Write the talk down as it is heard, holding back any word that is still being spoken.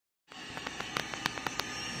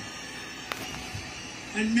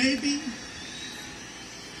And maybe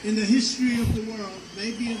in the history of the world,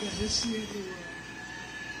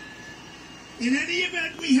 in any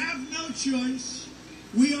event, we have no choice.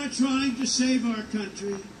 We are trying to save our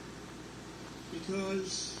country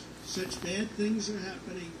because such bad things are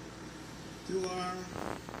happening to our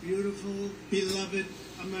beautiful, beloved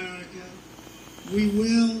America. We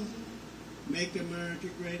will make America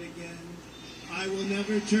great again. I will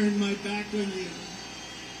never turn my back on you.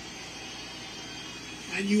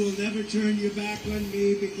 And you will never turn your back on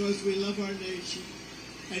me because we love our nation.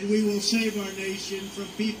 And we will save our nation from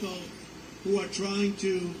people who are trying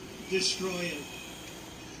to destroy it.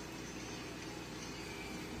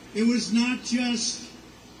 It was not just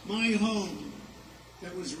my home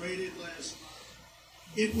that was raided last month.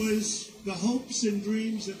 It was the hopes and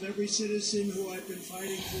dreams of every citizen who I've been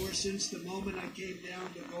fighting for since the moment I came down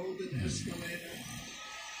the golden escalator.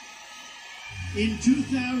 In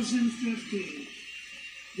 2015,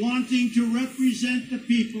 wanting to represent the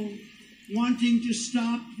people, wanting to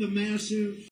stop the massive